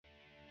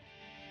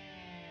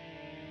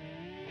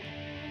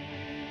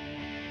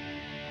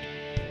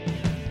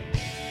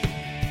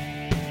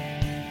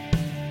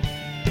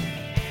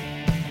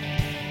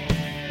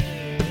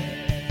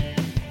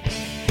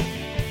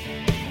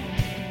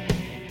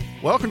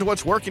Welcome to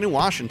What's Working in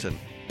Washington.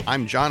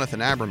 I'm Jonathan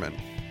Aberman.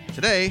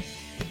 Today,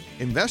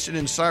 invested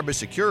in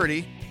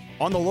cybersecurity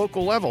on the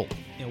local level.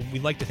 We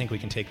like to think we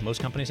can take most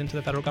companies into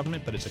the federal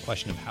government, but it's a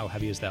question of how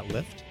heavy is that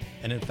lift.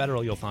 And in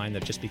federal, you'll find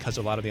that just because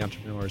a lot of the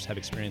entrepreneurs have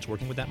experience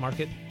working with that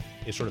market,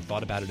 they've sort of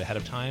thought about it ahead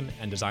of time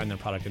and designed their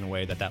product in a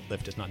way that that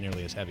lift is not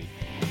nearly as heavy.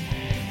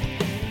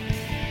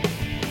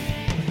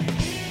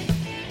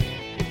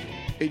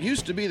 It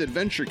used to be that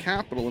venture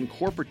capital and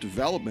corporate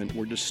development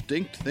were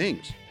distinct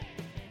things.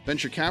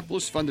 Venture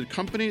capitalists funded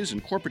companies,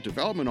 and corporate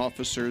development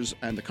officers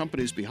and the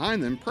companies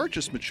behind them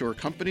purchased mature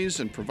companies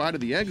and provided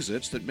the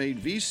exits that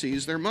made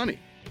VCs their money.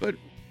 But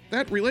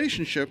that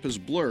relationship has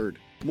blurred.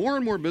 More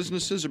and more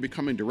businesses are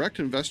becoming direct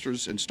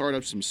investors in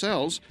startups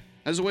themselves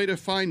as a way to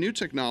find new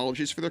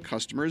technologies for their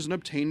customers and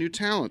obtain new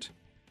talent.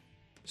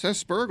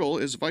 Seth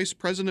Spergel is Vice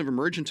President of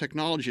Emerging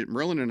Technology at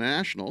Merlin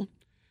International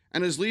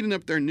and is leading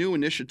up their new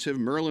initiative,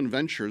 Merlin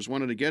Ventures.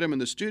 Wanted to get him in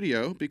the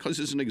studio because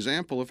it's an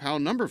example of how a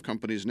number of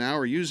companies now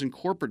are using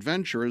corporate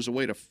venture as a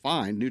way to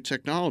find new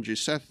technology.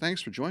 Seth,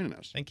 thanks for joining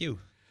us. Thank you.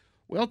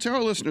 Well, tell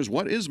our listeners,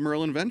 what is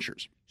Merlin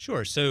Ventures?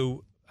 Sure.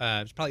 So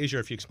it's probably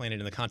easier if you explain it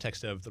in the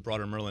context of the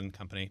broader Merlin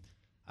company.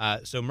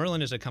 So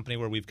Merlin is a company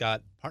where we've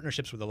got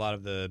partnerships with a lot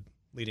of the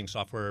leading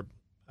software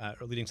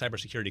or leading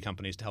cybersecurity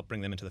companies to help bring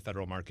them into the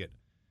federal market.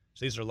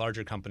 So these are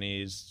larger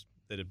companies,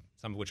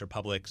 some of which are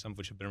public, some of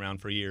which have been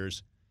around for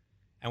years.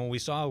 And what we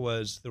saw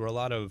was there were a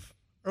lot of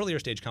earlier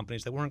stage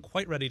companies that weren't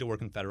quite ready to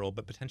work in federal,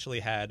 but potentially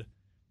had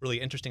really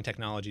interesting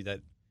technology that,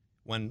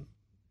 when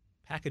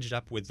packaged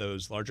up with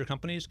those larger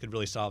companies, could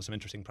really solve some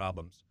interesting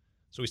problems.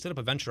 So we set up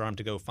a venture arm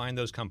to go find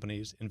those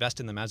companies,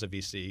 invest in them as a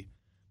VC,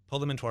 pull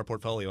them into our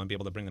portfolio, and be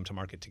able to bring them to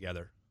market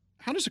together.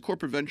 How does a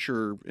corporate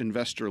venture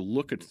investor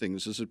look at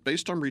things? Is it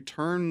based on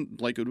return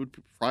like it would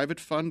be a private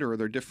fund, or are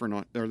there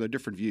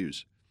different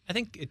views? I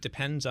think it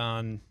depends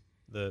on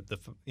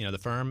the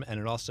firm, and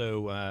it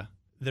also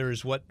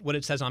there's what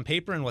it says on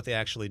paper and what they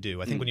actually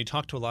do. I think when you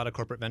talk to a lot of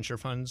corporate venture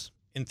funds,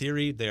 in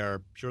theory, they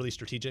are purely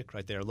strategic,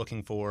 right? They are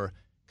looking for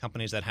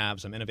companies that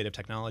have some innovative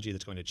technology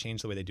that's going to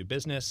change the way they do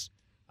business,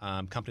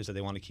 companies that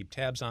they want to keep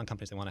tabs on,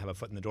 companies they want to have a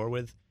foot in the door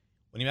with.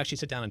 When you actually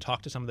sit down and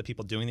talk to some of the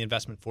people doing the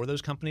investment for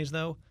those companies,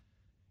 though,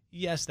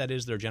 yes, that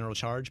is their general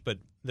charge, but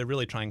they're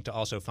really trying to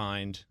also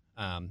find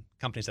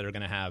companies that are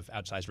going to have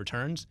outsized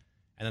returns,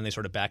 and then they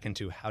sort of back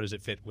into how does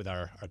it fit with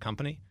our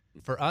company.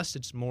 For us,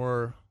 it's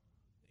more,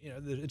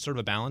 it's sort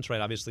of a balance,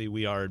 right? Obviously,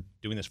 we are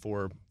doing this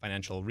for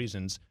financial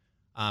reasons,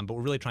 but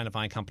we're really trying to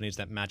find companies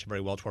that match very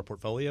well to our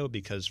portfolio,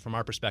 because from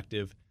our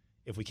perspective,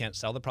 if we can't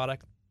sell the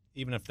product,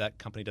 even if that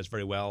company does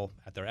very well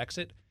at their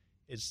exit,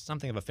 it's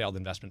something of a failed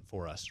investment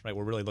for us, right?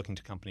 We're really looking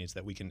to companies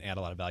that we can add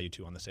a lot of value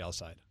to on the sales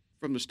side.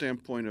 From the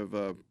standpoint of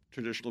a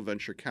traditional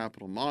venture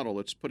capital model,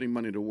 it's putting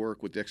money to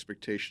work with the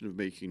expectation of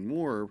making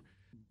more,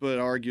 but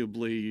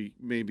arguably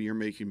maybe you're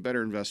making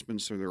better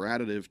investments or they're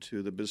additive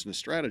to the business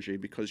strategy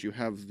because you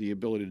have the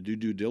ability to do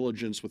due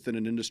diligence within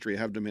an industry,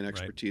 have domain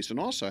expertise, right, and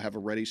also have a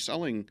ready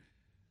selling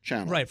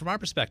channel. Right. From our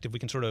perspective, we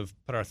can sort of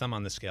put our thumb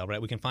on the scale,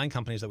 right? We can find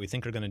companies that we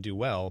think are going to do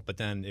well, but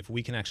then if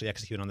we can actually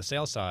execute on the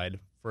sales side,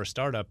 for a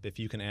startup, if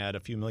you can add a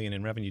few million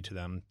in revenue to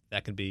them,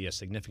 that could be a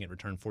significant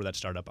return for that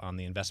startup on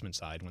the investment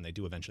side when they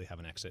do eventually have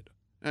an exit.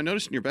 I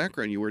noticed in your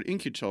background you were at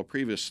In-Q-Tel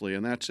previously,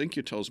 and that's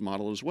In-Q-Tel's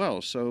model as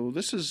well. So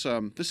this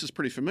is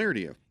pretty familiar to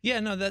you.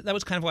 Yeah, no, that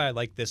was kind of why I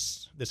liked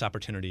this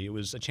opportunity. It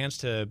was a chance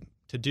to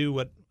do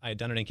what I had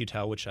done at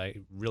In-Q-Tel, which I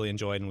really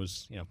enjoyed and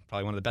was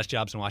probably one of the best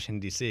jobs in Washington,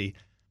 D.C.,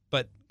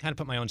 but kind of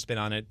put my own spin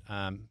on it,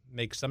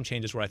 make some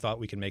changes where I thought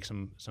we could make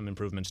some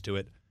improvements to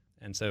it.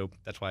 And so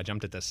that's why I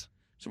jumped at this.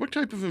 So what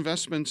type of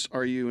investments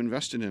are you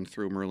invested in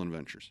through Merlin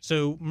Ventures?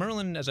 So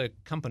Merlin as a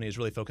company is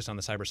really focused on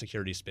the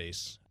cybersecurity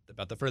space.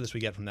 About the furthest we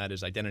get from that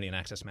is identity and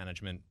access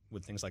management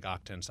with things like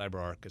Okta and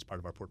CyberArk as part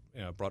of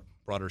our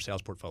broader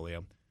sales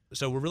portfolio.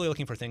 So we're really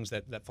looking for things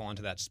that fall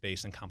into that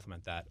space and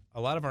complement that.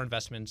 A lot of our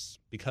investments,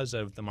 because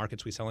of the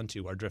markets we sell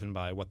into, are driven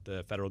by what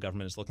the federal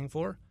government is looking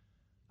for.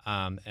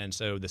 And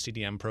so the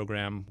CDM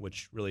program,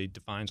 which really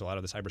defines a lot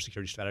of the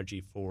cybersecurity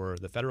strategy for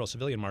the federal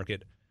civilian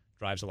market,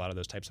 drives a lot of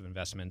those types of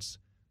investments.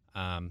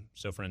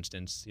 So for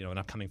instance, an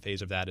upcoming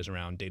phase of that is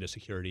around data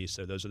security.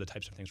 So those are the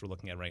types of things we're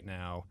looking at right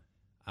now.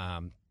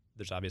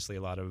 There's obviously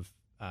a lot of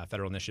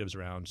federal initiatives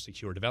around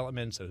secure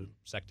development, so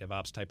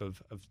SecDevOps type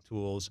of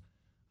tools.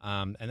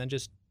 And then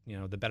just,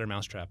 the better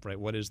mousetrap, right?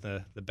 What is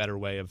the better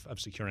way of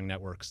securing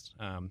networks?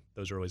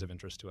 Those are always of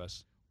interest to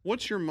us.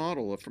 What's your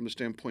model from the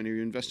standpoint? Are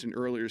you investing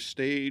earlier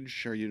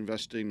stage? Are you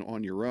investing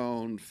on your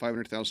own,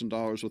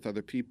 $500,000 with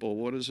other people?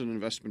 What does an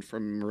investment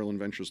from Merlin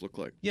Ventures look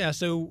like? Yeah,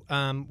 so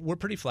we're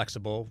pretty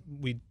flexible.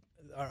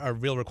 Our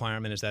real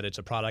requirement is that it's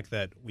a product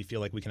that we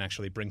feel like we can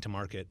actually bring to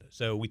market.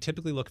 So we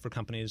typically look for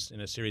companies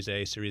in a Series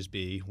A, Series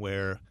B,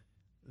 where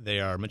they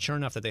are mature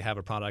enough that they have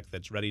a product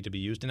that's ready to be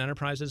used in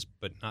enterprises,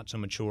 but not so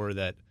mature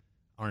that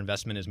our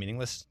investment is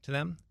meaningless to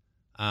them.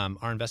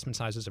 Our investment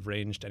sizes have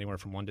ranged anywhere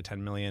from 1 to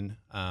 10 million.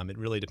 It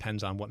really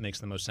depends on what makes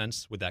the most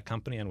sense with that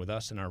company and with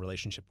us and our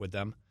relationship with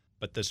them.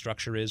 But the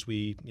structure is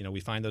we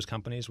find those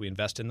companies, we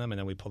invest in them, and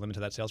then we pull them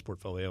into that sales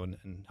portfolio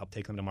and help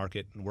take them to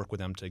market and work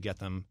with them to get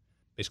them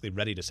basically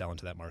ready to sell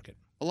into that market.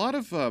 A lot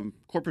of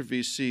corporate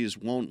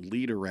VCs won't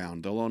lead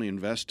around. They'll only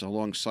invest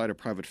alongside a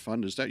private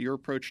fund. Is that your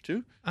approach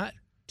too?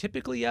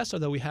 Typically, yes,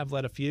 although we have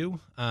led a few.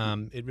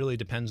 It really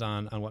depends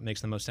on what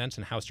makes the most sense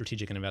and how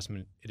strategic an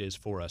investment it is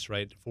for us,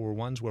 right? For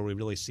ones where we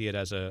really see it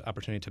as an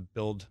opportunity to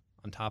build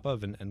on top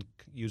of and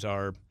use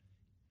our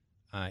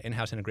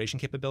in-house integration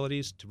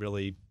capabilities to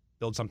really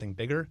build something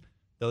bigger,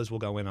 those will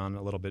go in on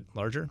a little bit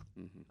larger.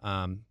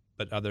 Mm-hmm.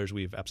 But others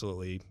we've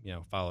absolutely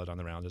followed on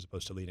the round as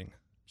opposed to leading.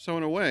 So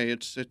in a way,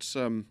 it's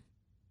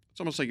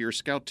almost like you're a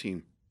scout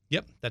team.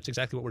 Yep, that's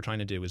exactly what we're trying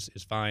to do is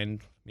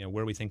find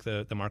where we think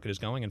the market is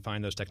going and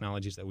find those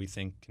technologies that we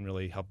think can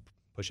really help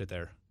push it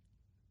there.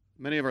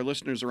 Many of our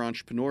listeners are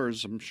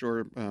entrepreneurs. I'm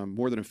sure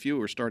more than a few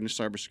are starting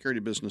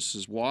cybersecurity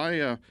businesses.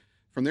 Why,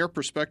 from their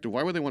perspective,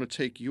 why would they want to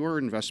take your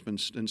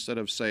investments instead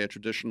of, say, a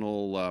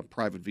traditional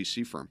private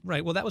VC firm?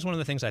 Right. Well, that was one of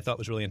the things I thought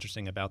was really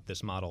interesting about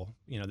this model.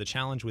 The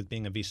challenge with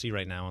being a VC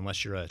right now,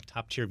 unless you're a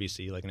top-tier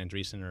VC like an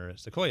Andreessen or a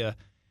Sequoia,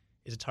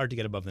 is it's hard to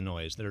get above the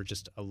noise. There are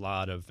just a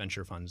lot of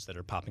venture funds that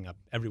are popping up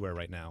everywhere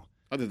right now.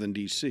 Other than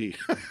DC.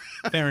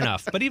 Fair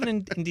enough. But even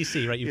in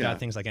DC, right, you've got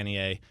things like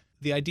NEA.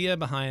 The idea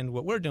behind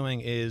what we're doing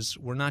is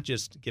we're not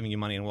just giving you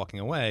money and walking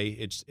away.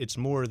 It's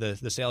more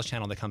the sales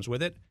channel that comes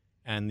with it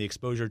and the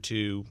exposure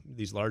to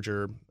these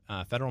larger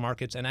federal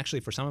markets. And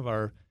actually, for some of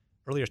our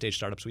earlier stage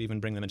startups, we even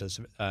bring them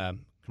into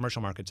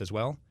commercial markets as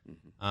well.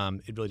 Mm-hmm.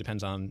 It really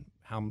depends on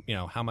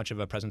how much of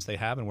a presence they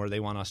have and where they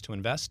want us to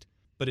invest.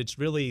 But it's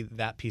really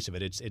that piece of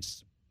it.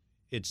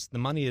 It's the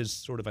money is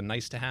sort of a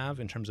nice to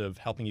have in terms of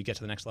helping you get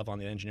to the next level on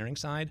the engineering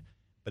side,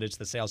 but it's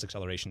the sales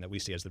acceleration that we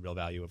see as the real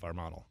value of our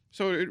model.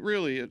 So it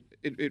really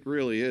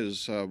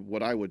is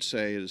what I would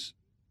say is,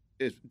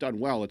 if done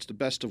well, it's the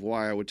best of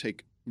why I would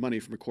take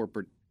money from a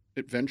corporate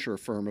venture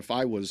firm if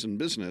I was in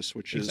business,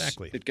 which is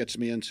it gets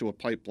me into a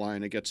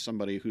pipeline, it gets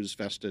somebody who's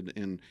vested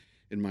in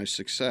my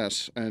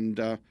success, and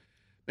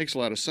makes a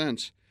lot of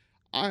sense.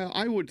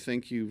 I would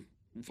think you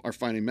are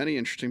finding many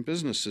interesting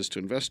businesses to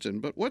invest in,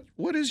 but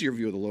what is your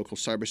view of the local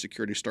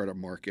cybersecurity startup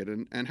market,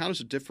 and how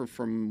does it differ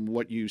from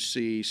what you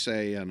see,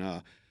 say,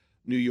 in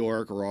New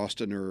York or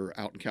Austin or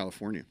out in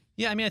California?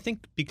 Yeah, I mean, I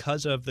think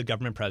because of the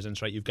government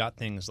presence, right, you've got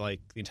things like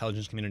the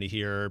intelligence community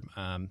here.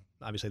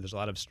 Obviously, there's a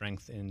lot of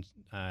strength in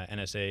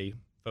NSA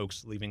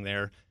folks leaving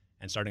there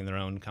and starting their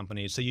own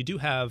companies. So you do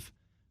have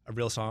a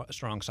real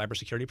strong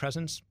cybersecurity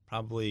presence.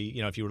 Probably,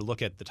 if you were to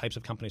look at the types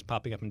of companies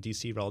popping up in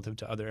DC relative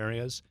to other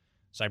areas,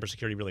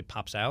 cybersecurity really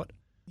pops out.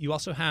 You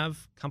also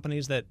have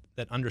companies that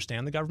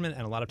understand the government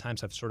and a lot of times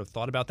have sort of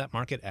thought about that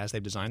market as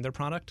they've designed their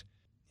product.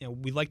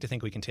 We like to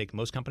think we can take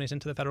most companies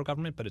into the federal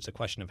government, but it's a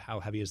question of how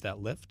heavy is that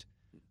lift.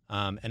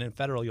 And in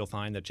federal, you'll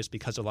find that just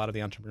because a lot of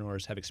the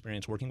entrepreneurs have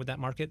experience working with that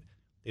market,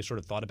 they've sort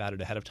of thought about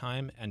it ahead of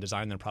time and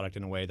designed their product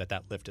in a way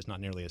that lift is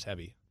not nearly as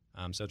heavy.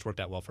 So it's worked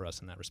out well for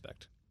us in that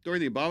respect. During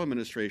the Obama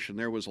administration,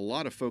 there was a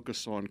lot of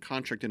focus on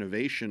contract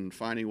innovation,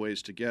 finding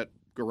ways to get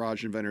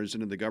garage inventors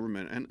into the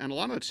government. And a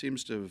lot of it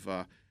seems to have,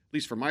 at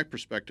least from my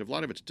perspective, a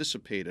lot of it's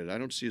dissipated. I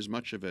don't see as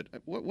much of it.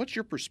 What's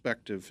your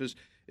perspective?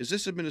 Is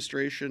this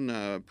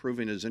administration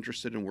proving as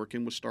interested in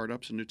working with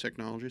startups and new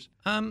technologies?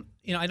 I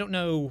don't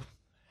know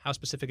how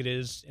specific it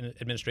is in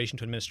administration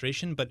to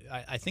administration, but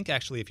I think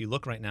actually if you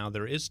look right now,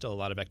 there is still a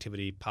lot of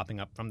activity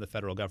popping up from the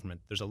federal government.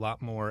 There's a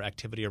lot more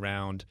activity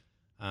around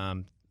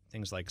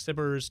things like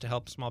CBERS to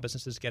help small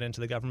businesses get into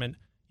the government.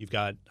 You've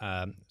got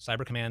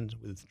Cyber Command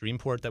with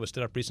Dreamport that was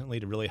stood up recently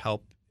to really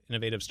help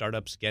innovative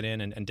startups get in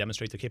and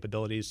demonstrate their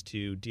capabilities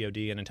to DoD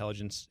and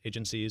intelligence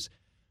agencies.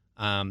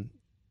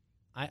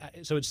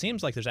 So it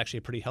seems like there's actually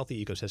a pretty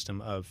healthy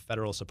ecosystem of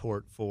federal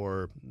support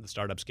for the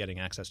startups getting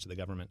access to the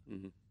government.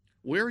 Mm-hmm.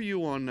 Where are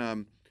you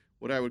on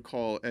what I would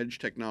call edge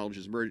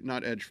technologies?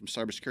 Not edge from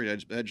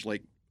cybersecurity, edge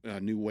like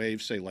new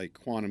waves, say like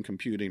quantum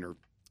computing or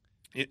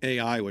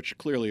AI, which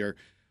clearly are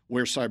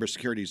where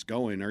cybersecurity is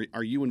going.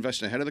 Are you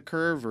investing ahead of the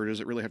curve, or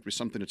does it really have to be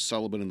something that's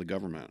sellable in the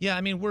government? Yeah,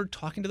 I mean, we're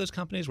talking to those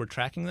companies, we're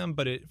tracking them,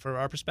 but for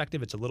our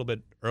perspective, it's a little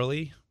bit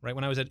early, right?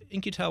 When I was at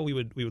In-Q-Tel, we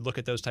would look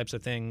at those types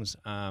of things,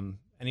 and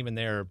even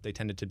there, they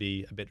tended to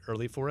be a bit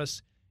early for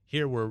us.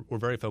 Here, we're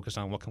very focused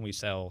on what can we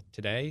sell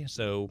today.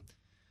 So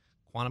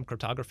quantum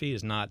cryptography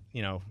is not,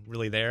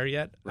 really there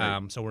yet.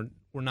 Right. So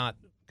we're not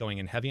going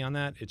in heavy on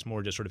that. It's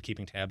more just sort of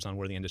keeping tabs on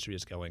where the industry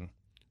is going.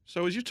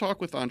 So as you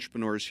talk with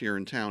entrepreneurs here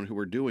in town who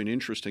are doing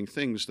interesting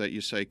things that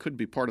you say could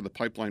be part of the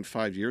pipeline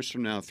 5 years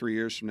from now, 3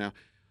 years from now,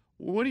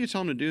 what do you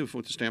tell them to do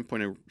with the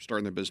standpoint of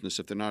starting their business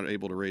if they're not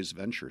able to raise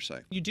venture,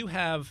 say? You do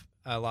have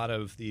a lot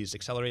of these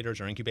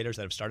accelerators or incubators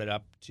that have started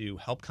up to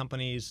help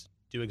companies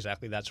do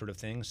exactly that sort of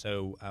thing.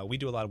 So we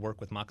do a lot of work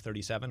with Mach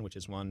 37, which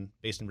is one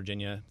based in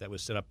Virginia that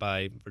was set up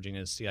by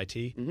Virginia's CIT.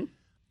 Mm-hmm.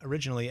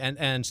 Originally,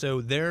 and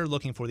so they're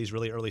looking for these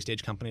really early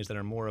stage companies that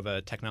are more of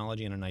a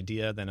technology and an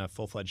idea than a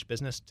full-fledged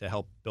business to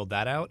help build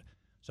that out.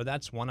 So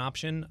that's one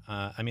option.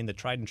 The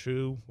tried and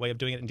true way of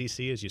doing it in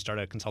DC is you start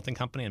a consulting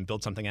company and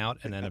build something out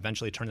and then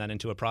eventually turn that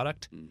into a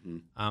product.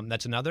 Mm-hmm.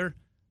 That's another.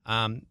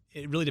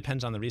 It really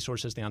depends on the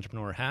resources the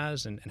entrepreneur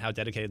has and how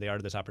dedicated they are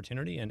to this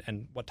opportunity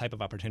and what type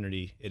of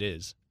opportunity it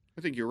is.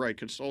 I think you're right.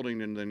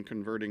 Consulting and then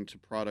converting to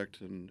product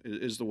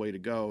is the way to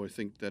go. I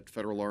think that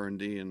federal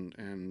R&D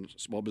and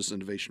small business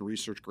innovation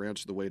research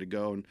grants are the way to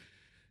go. And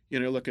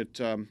look at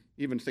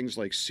even things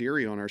like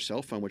Siri on our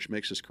cell phone, which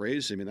makes us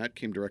crazy. I mean, that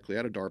came directly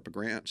out of DARPA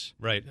grants.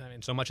 Right. I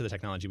mean, so much of the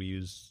technology we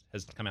use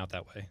has come out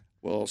that way.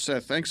 Well,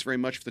 Seth, thanks very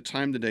much for the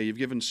time today. You've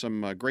given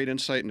some great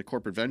insight into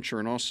corporate venture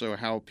and also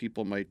how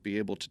people might be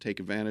able to take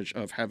advantage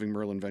of having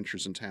Merlin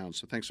Ventures in town.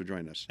 So thanks for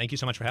joining us. Thank you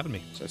so much for having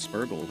me. Seth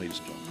Spergel, ladies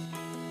and gentlemen.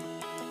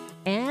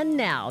 And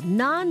now,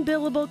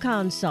 non-billable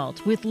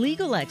consult with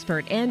legal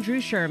expert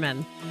Andrew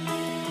Sherman.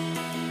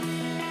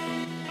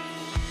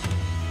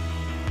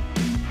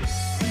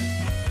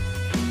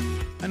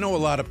 I know a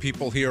lot of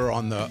people here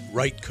on the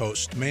right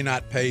coast may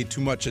not pay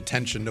too much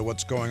attention to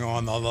what's going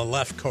on the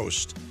left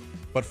coast.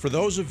 But for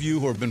those of you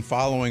who have been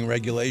following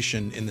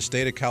regulation in the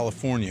state of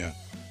California,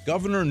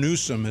 Governor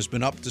Newsom has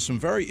been up to some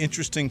very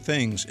interesting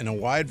things in a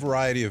wide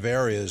variety of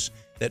areas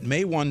that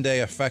may one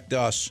day affect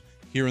us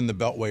here in the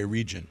Beltway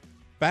region.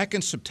 Back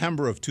in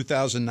September of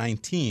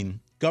 2019,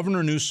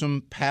 Governor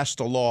Newsom passed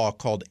a law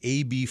called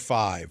AB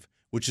 5,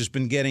 which has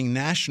been getting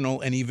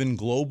national and even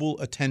global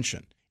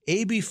attention.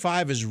 AB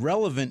 5 is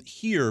relevant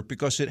here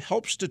because it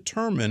helps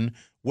determine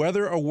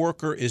whether a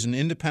worker is an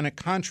independent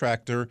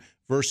contractor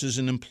versus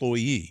an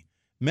employee.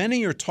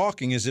 Many are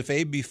talking as if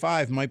AB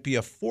 5 might be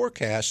a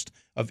forecast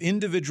of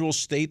individual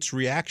states'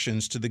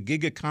 reactions to the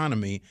gig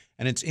economy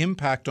and its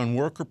impact on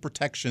worker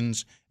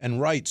protections and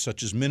rights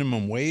such as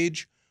minimum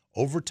wage,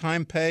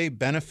 overtime pay,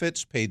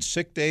 benefits, paid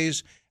sick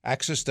days,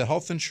 access to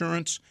health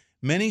insurance.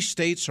 Many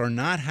states are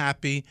not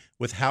happy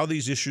with how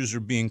these issues are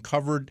being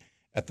covered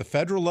at the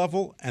federal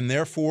level and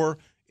therefore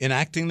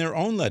enacting their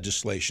own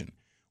legislation.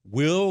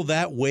 Will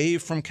that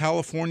wave from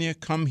California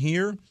come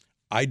here?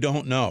 I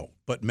don't know.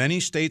 But many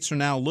states are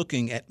now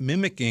looking at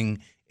mimicking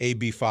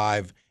AB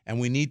 5, and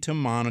we need to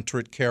monitor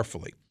it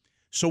carefully.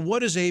 So what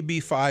does AB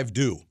 5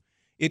 do?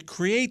 It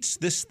creates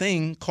this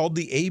thing called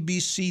the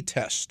ABC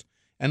test.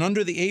 And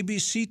under the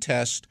ABC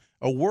test,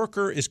 a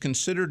worker is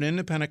considered an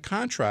independent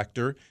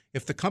contractor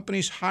if the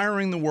company's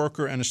hiring the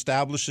worker and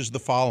establishes the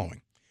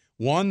following.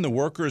 1, the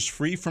worker is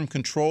free from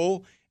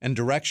control and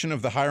direction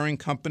of the hiring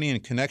company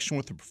in connection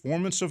with the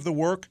performance of the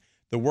work.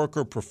 The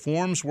worker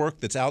performs work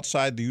that's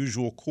outside the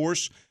usual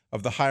course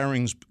of the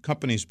hiring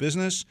company's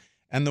business,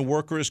 and the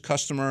worker is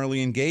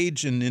customarily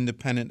engaged in an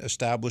independent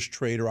established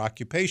trade or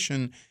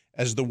occupation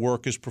as the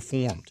work is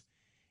performed.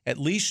 At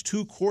least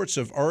 2 courts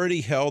have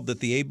already held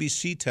that the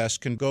ABC test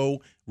can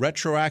go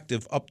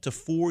retroactive up to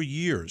 4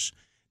 years.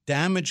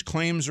 Damage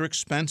claims are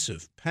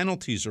expensive.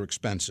 Penalties are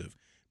expensive.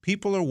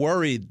 People are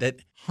worried that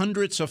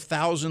hundreds of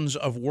thousands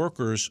of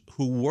workers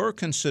who were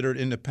considered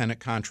independent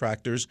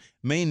contractors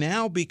may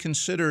now be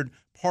considered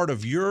part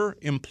of your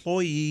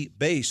employee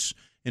base,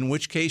 in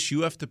which case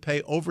you have to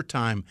pay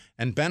overtime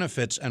and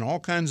benefits and all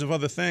kinds of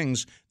other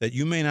things that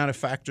you may not have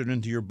factored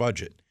into your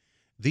budget.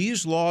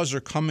 These laws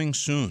are coming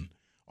soon.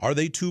 Are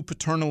they too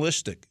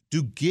paternalistic?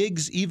 Do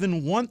gigs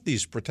even want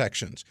these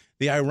protections?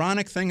 The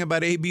ironic thing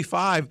about AB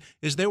 5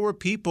 is there were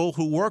people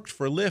who worked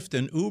for Lyft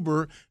and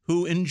Uber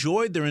who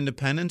enjoyed their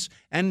independence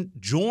and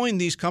joined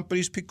these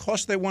companies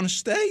because they want to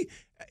stay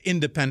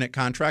independent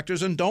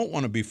contractors and don't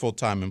want to be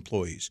full-time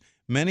employees.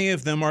 Many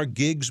of them are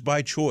gigs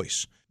by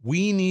choice.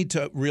 We need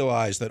to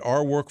realize that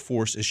our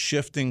workforce is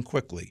shifting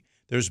quickly.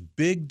 There's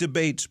big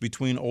debates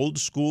between old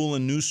school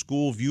and new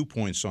school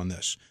viewpoints on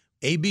this.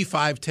 AB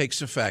 5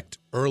 takes effect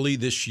early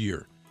this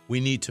year. We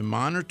need to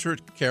monitor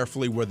it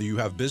carefully whether you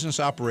have business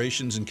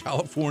operations in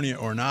California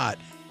or not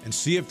and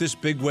see if this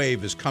big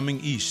wave is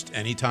coming east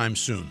anytime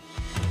soon.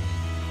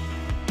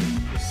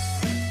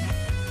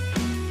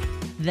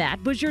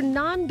 That was your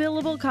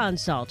non-billable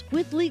consult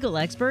with legal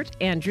expert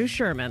Andrew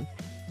Sherman.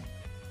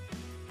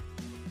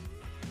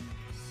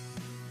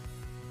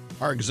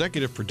 Our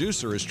executive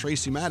producer is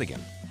Tracy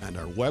Madigan, and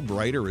our web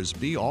writer is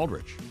B.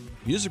 Aldrich.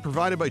 Music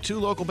provided by 2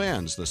 local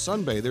bands, the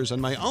Sunbathers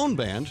and my own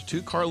band,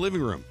 2 Car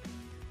Living Room.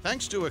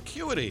 Thanks to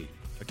Acuity.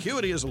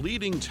 Acuity is a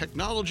leading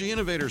technology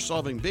innovator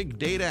solving big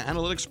data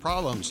analytics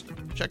problems.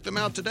 Check them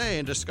out today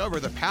and discover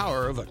the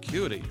power of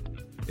Acuity.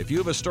 If you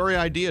have a story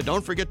idea,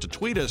 don't forget to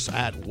tweet us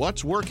at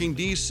What's Working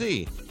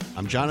DC.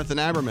 I'm Jonathan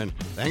Aberman.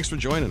 Thanks for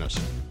joining us.